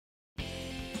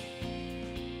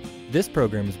This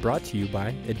program is brought to you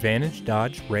by Advantage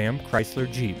Dodge Ram Chrysler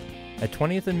Jeep at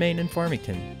 20th and Main in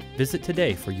Farmington. Visit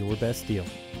today for your best deal.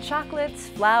 Chocolates,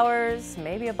 flowers,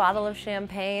 maybe a bottle of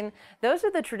champagne. Those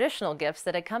are the traditional gifts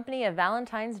that accompany a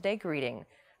Valentine's Day greeting.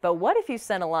 But what if you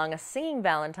sent along a singing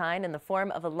Valentine in the form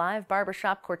of a live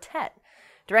barbershop quartet?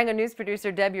 Durango News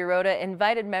producer Deb Urota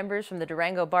invited members from the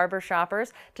Durango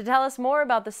Barbershoppers to tell us more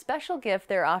about the special gift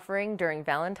they're offering during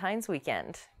Valentine's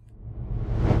weekend.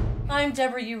 I'm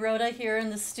Deborah Urota here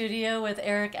in the studio with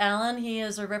Eric Allen. He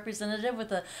is a representative with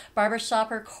the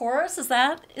Barbershopper Chorus. Is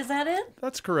that it?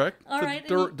 That's correct. All right.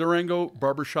 Durango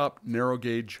Barbershop Narrow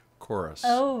Gauge Chorus.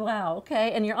 Oh, wow.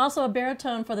 Okay. And you're also a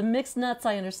baritone for the Mixed Nuts,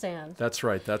 I understand. That's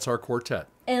right. That's our quartet.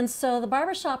 And so the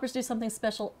Barbershoppers do something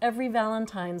special every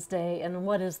Valentine's Day. And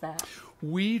what is that?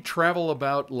 We travel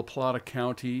about La Plata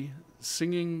County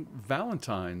singing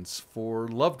Valentines for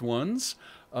loved ones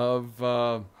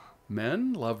of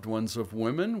men, loved ones of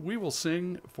women. We will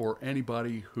sing for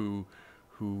anybody who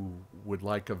would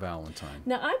like a Valentine.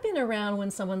 Now, I've been around when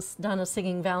someone's done a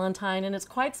singing Valentine, and it's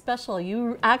quite special.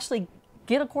 You actually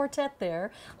get a quartet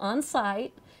there on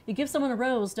site. You give someone a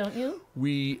rose, don't you?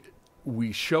 We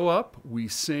show up, we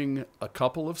sing a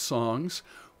couple of songs,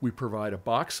 we provide a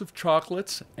box of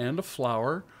chocolates and a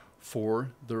flower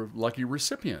for the lucky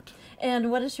recipient. And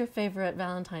what is your favorite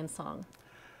Valentine song?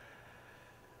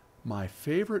 My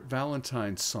favorite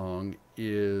Valentine song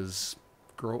is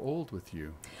Grow Old With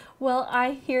You. Well,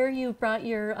 I hear you brought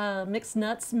your Mixed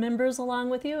Nuts members along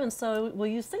with you, and so will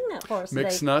you sing that for us today?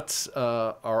 Mixed Nuts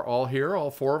are all here, all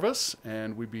four of us,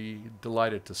 and we'd be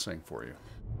delighted to sing for you.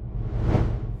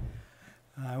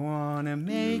 I want to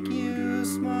make you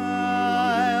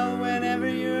smile whenever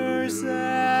you're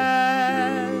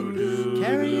sad.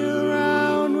 Carry you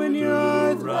around when your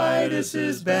arthritis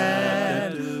is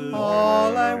bad.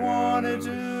 All I want to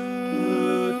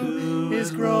do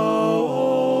is grow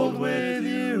old with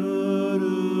you.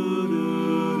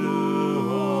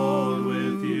 Old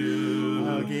with you.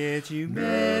 I'll get you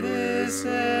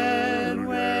medicine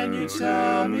when your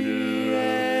tummy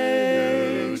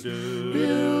aches.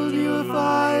 Build you a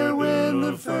fire when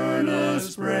the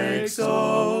furnace breaks.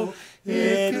 Oh,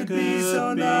 it could be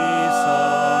so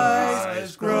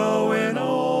nice growing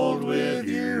old with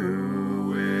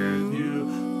you,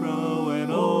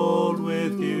 growing old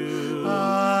with you.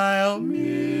 I'll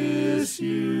miss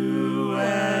you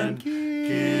and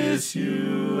kiss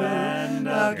you, and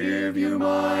I'll give you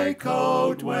my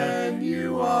coat when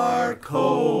you are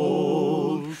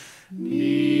cold.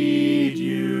 Need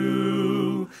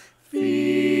you,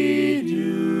 feed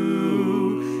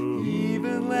you,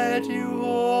 even let you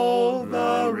hold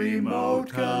the remote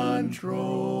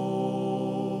control.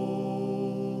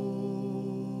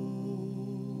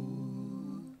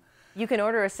 You can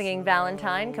order a singing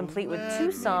Valentine complete with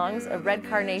 2 songs, a red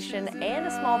carnation, and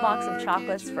a small box of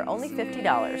chocolates for only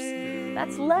 $50.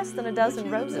 That's less than a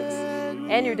dozen roses.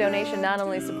 And your donation not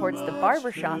only supports the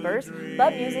Barbershoppers,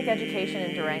 but music education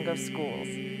in Durango schools.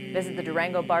 Visit the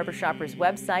Durango Barbershoppers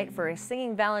website for a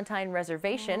singing Valentine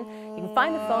reservation. You can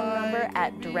find the phone number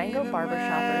at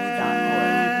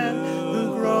durangobarbershoppers.org.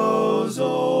 Who grows